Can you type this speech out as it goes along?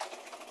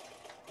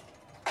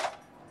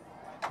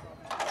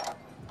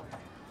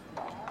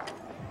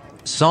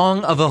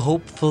Song of a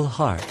Hopeful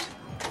Heart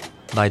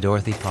by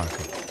Dorothy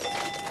Parker.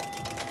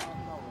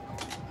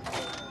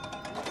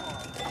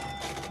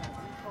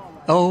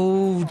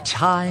 Oh,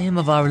 time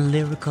of our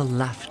lyrical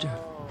laughter.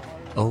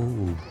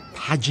 Oh,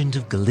 pageant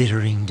of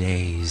glittering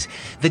days,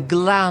 the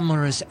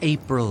glamorous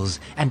Aprils,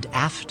 and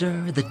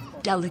after the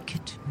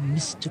delicate,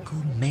 mystical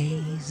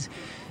Mays.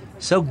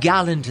 So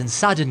gallant and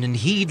sudden and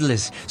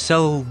heedless,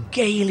 so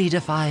gaily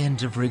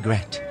defiant of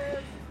regret.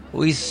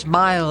 We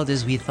smiled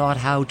as we thought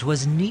how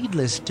 'twas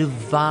needless to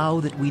vow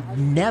that we'd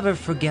never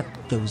forget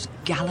those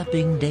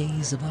galloping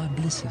days of our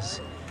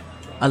blisses.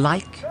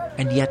 Alike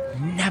and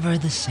yet never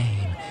the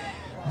same.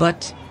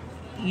 But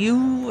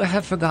you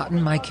have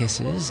forgotten my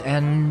kisses,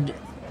 and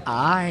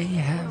I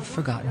have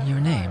forgotten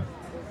your name.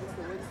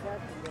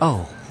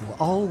 Oh,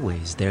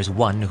 always there's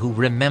one who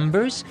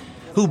remembers,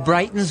 who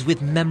brightens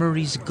with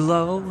memory's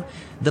glow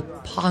the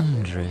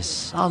ponderous,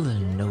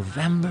 sullen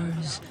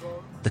Novembers,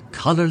 the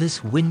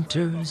colorless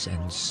winters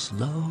and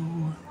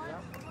slow.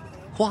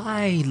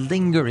 Why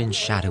linger in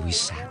shadowy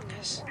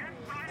sadness?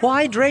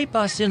 Why drape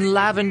us in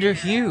lavender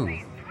hue?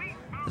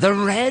 The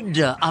red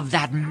of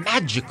that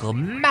magical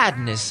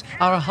madness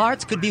our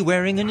hearts could be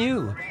wearing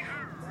anew.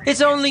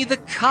 It's only the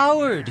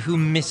coward who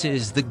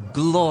misses the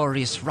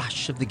glorious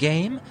rush of the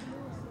game.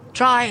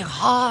 Try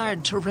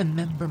hard to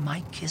remember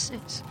my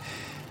kisses.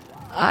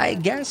 I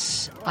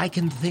guess I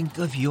can think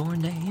of your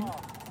name.